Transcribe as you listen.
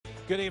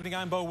Good evening,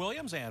 I'm Bo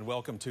Williams, and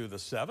welcome to The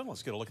 7.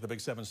 Let's get a look at the Big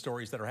 7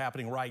 stories that are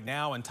happening right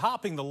now. And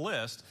topping the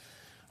list,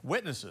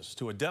 witnesses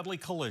to a deadly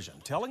collision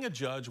telling a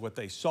judge what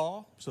they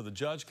saw so the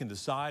judge can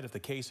decide if the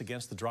case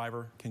against the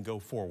driver can go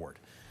forward.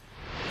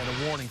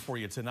 And a warning for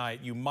you tonight,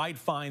 you might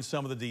find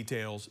some of the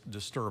details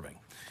disturbing.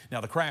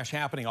 Now, the crash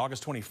happening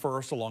August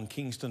 21st along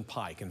Kingston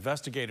Pike.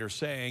 Investigators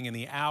saying in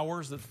the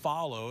hours that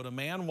followed, a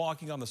man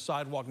walking on the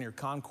sidewalk near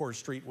Concord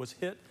Street was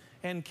hit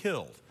and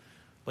killed.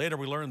 Later,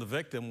 we learned the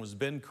victim was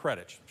Ben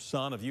Kretich,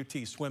 son of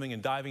UT swimming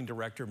and diving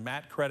director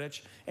Matt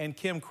Kretich and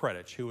Kim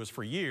Kretich, who has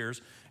for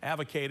years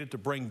advocated to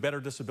bring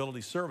better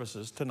disability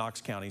services to Knox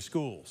County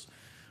schools.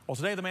 Well,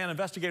 today, the man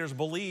investigators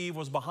believe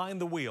was behind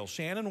the wheel,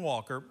 Shannon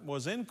Walker,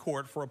 was in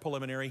court for a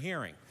preliminary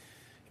hearing.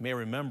 You may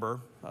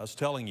remember us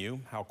telling you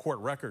how court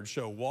records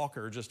show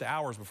Walker, just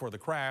hours before the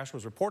crash,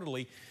 was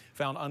reportedly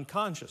found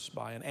unconscious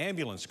by an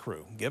ambulance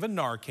crew, given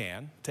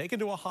Narcan, taken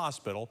to a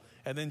hospital,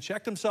 and then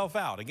checked himself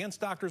out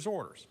against doctor's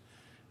orders.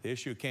 The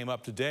issue came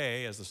up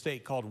today as the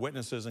state called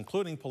witnesses,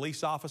 including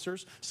police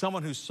officers,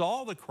 someone who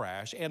saw the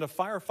crash, and a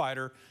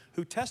firefighter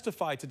who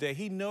testified today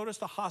he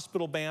noticed a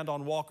hospital band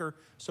on Walker,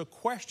 so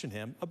questioned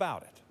him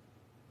about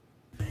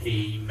it.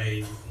 He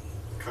made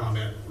a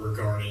comment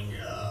regarding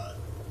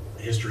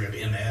history of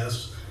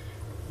MS,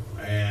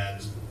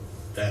 and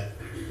that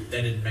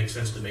didn't make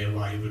sense to me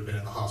why he would have been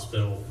in the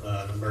hospital,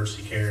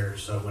 emergency care.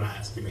 So when I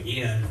asked him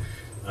again,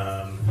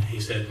 he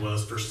said, well,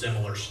 it's for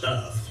similar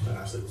stuff. And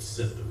I said,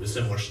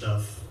 similar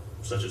stuff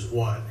such as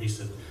what? He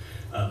said,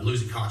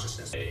 losing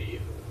consciousness. A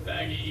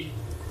baggie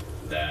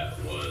that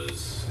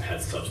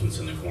had substance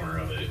in the corner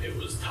of it. It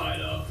was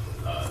tied up.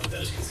 That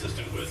is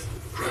consistent with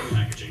drug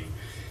packaging.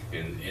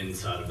 And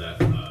inside of that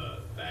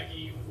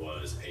baggie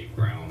was a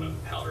brown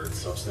powdered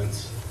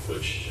substance,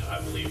 which I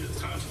believe at the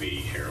time to be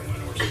heroin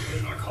or some kind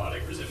of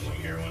narcotic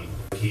resembling heroin.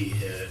 He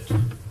hit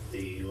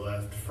the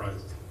left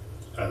front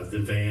of the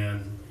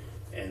van,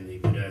 and the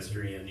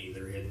pedestrian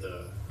either hit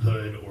the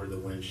hood or the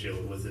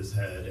windshield with his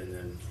head and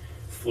then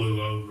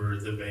flew over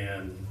the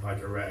van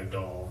like a rag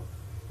doll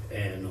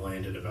and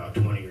landed about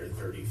 20 or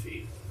 30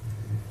 feet.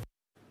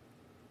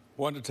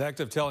 One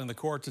detective telling the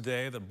court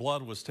today that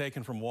blood was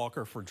taken from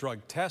Walker for drug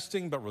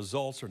testing, but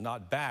results are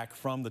not back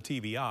from the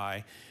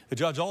TBI. The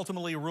judge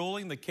ultimately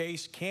ruling the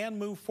case can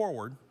move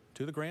forward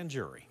to the grand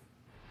jury.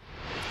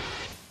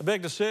 A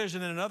big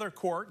decision in another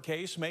court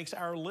case makes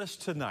our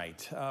list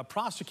tonight.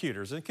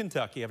 Prosecutors in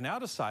Kentucky have now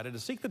decided to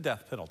seek the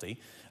death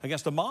penalty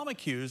against a mom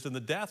accused in the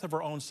death of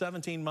her own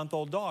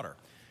 17-month-old daughter.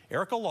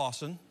 Erica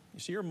Lawson, you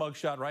see her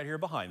mugshot right here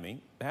behind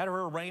me, had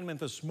her arraignment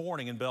this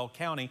morning in Bell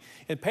County,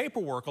 and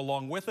paperwork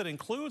along with it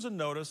includes a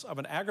notice of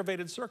an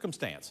aggravated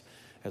circumstance,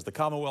 as the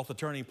Commonwealth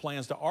attorney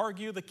plans to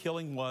argue the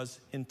killing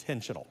was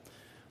intentional.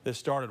 This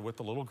started with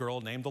the little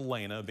girl named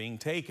Elena being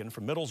taken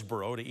from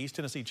Middlesboro to East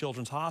Tennessee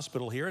Children's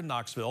Hospital here in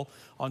Knoxville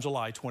on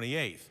July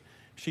 28th.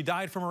 She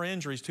died from her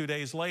injuries 2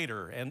 days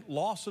later, and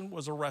Lawson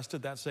was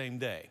arrested that same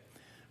day.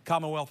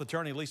 Commonwealth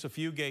attorney Lisa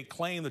Fugate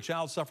claimed the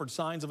child suffered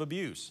signs of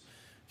abuse.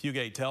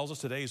 Fugate tells us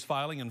today's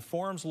filing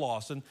informs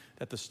Lawson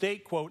that the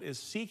state, quote, is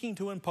seeking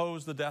to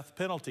impose the death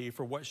penalty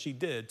for what she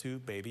did to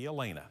baby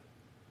Elena.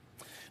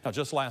 Now,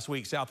 just last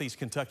week, Southeast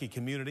Kentucky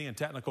Community and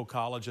Technical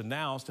College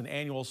announced an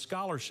annual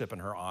scholarship in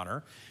her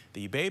honor.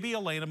 The Baby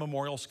Elena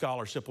Memorial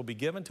Scholarship will be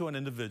given to an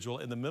individual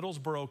in the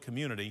Middlesboro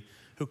community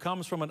who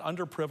comes from an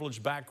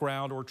underprivileged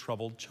background or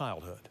troubled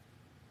childhood.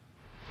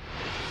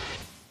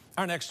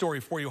 Our next story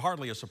for you,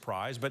 hardly a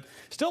surprise, but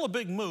still a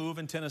big move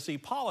in Tennessee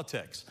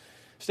politics.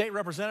 State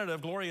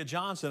Representative Gloria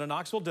Johnson, a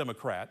Knoxville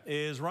Democrat,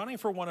 is running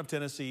for one of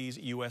Tennessee's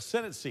U.S.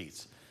 Senate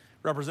seats.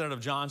 Representative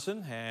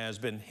Johnson has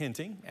been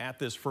hinting at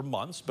this for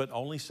months, but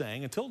only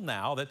saying until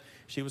now that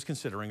she was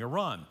considering a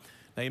run.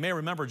 Now, you may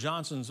remember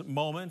Johnson's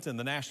moment in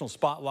the national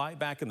spotlight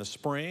back in the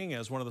spring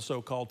as one of the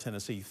so-called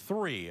Tennessee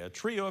Three, a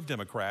trio of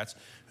Democrats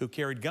who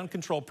carried gun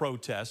control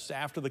protests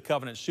after the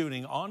Covenant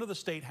shooting onto the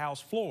state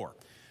house floor.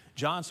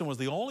 Johnson was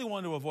the only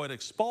one to avoid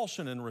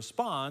expulsion in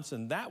response,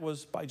 and that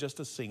was by just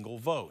a single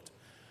vote.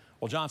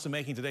 Well, Johnson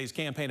making today's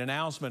campaign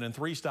announcement in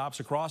 3 stops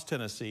across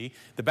Tennessee.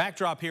 The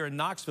backdrop here in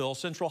Knoxville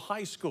Central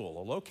High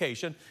School, a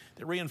location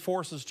that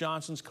reinforces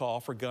Johnson's call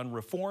for gun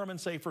reform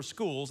and safer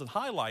schools and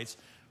highlights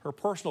her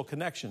personal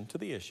connection to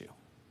the issue.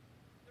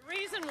 The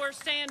reason we're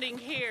standing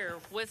here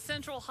with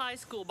Central High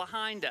School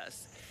behind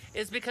us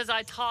is because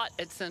I taught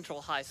at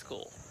Central High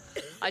School.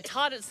 I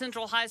taught at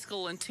Central High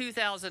School in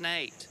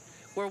 2008,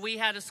 where we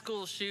had a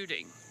school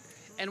shooting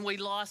and we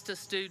lost a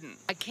student.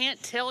 I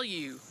can't tell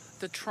you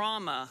the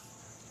trauma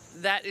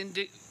that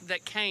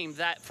came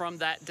from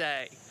that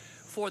day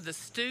for the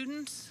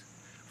students,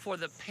 for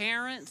the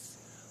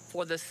parents,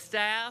 for the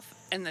staff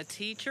and the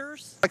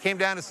teachers. I came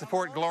down to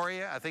support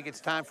Gloria. I think it's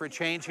time for a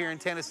change here in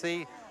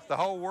Tennessee. The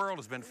whole world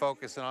has been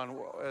focusing on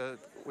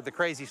with the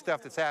crazy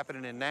stuff that's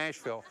happening in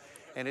Nashville,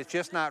 and it's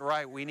just not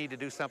right. We need to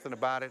do something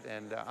about it,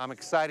 and I'm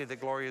excited that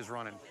Gloria is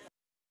running.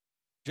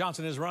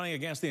 Johnson is running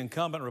against the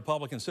incumbent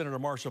Republican Senator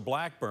Marsha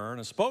Blackburn,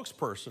 a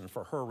spokesperson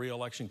for her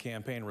re-election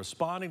campaign,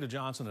 responding to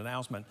Johnson's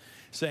announcement,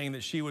 saying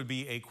that she would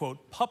be a,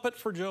 quote, puppet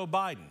for Joe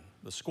Biden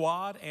the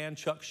squad, and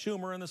Chuck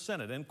Schumer in the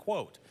Senate, end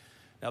quote.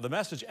 Now, the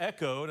message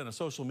echoed in a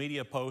social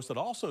media post that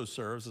also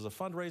serves as a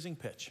fundraising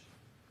pitch.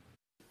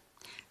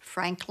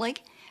 Frankly,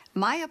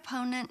 my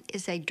opponent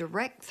is a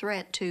direct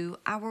threat to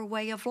our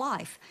way of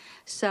life,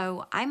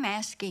 so I'm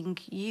asking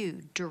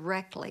you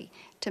directly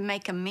to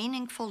make a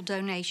meaningful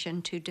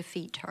donation to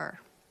defeat her.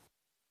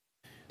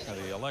 Now,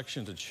 the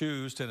election to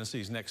choose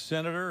Tennessee's next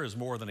senator is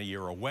more than a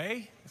year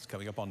away. It's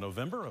coming up on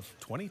November of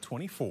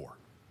 2024.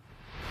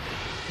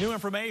 New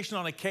information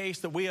on a case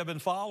that we have been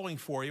following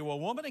for you. A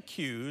woman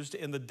accused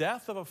in the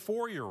death of a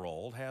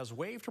 4-year-old has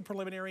waived her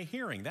preliminary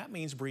hearing. That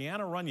means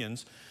Brianna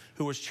Runyons,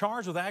 who was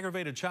charged with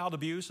aggravated child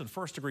abuse and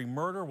first-degree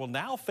murder, will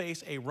now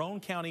face a Roane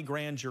County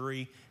grand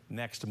jury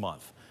next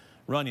month.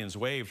 Runyons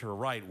waived her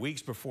right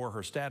weeks before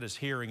her status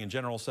hearing in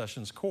General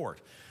Sessions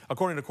Court.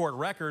 According to court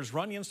records,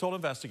 Runyons told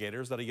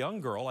investigators that a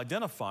young girl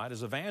identified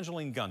as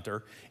Evangeline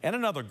Gunter and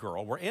another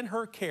girl were in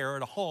her care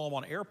at a home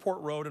on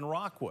Airport Road in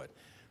Rockwood.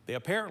 They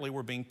apparently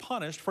were being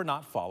punished for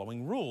not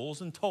following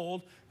rules and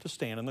told to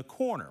stand in the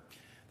corner.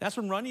 That's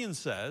when Runyons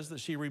says that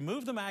she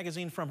removed the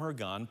magazine from her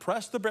gun,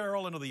 pressed the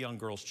barrel into the young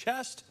girl's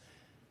chest,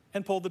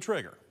 and pulled the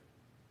trigger.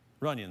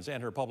 Runyons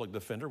and her public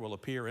defender will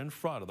appear in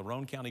front of the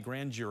Roane County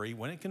grand jury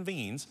when it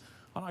convenes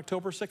on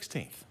October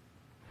 16th.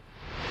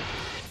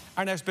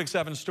 Our next Big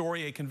 7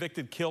 story, a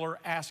convicted killer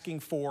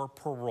asking for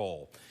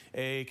parole.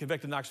 A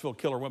convicted Knoxville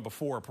killer went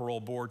before a parole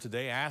board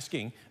today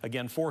asking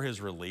again for his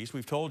release.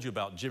 We've told you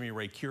about Jimmy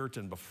Ray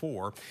Cureton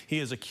before. He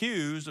is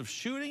accused of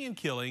shooting and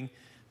killing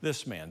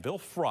this man, Bill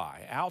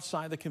Fry,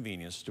 outside the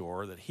convenience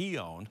store that he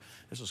owned.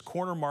 This was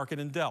Corner Market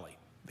in Delhi.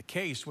 The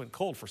case went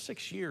cold for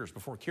 6 years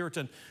before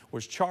Cureton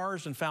was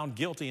charged and found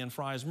guilty in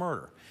Fry's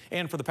murder.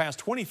 And for the past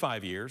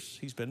 25 years,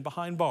 he's been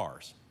behind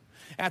bars.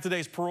 At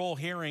today's parole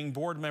hearing,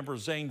 board member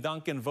Zane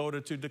Duncan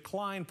voted to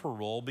decline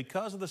parole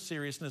because of the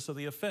seriousness of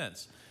the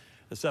offense.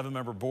 The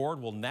 7-member board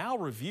will now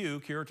review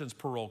Cureton's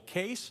parole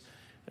case.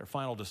 Their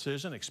final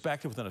decision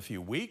expected within a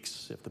few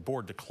weeks. If the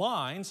board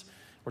declines,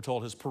 we're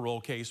told his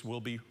parole case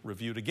will be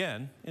reviewed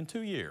again in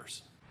 2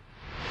 years.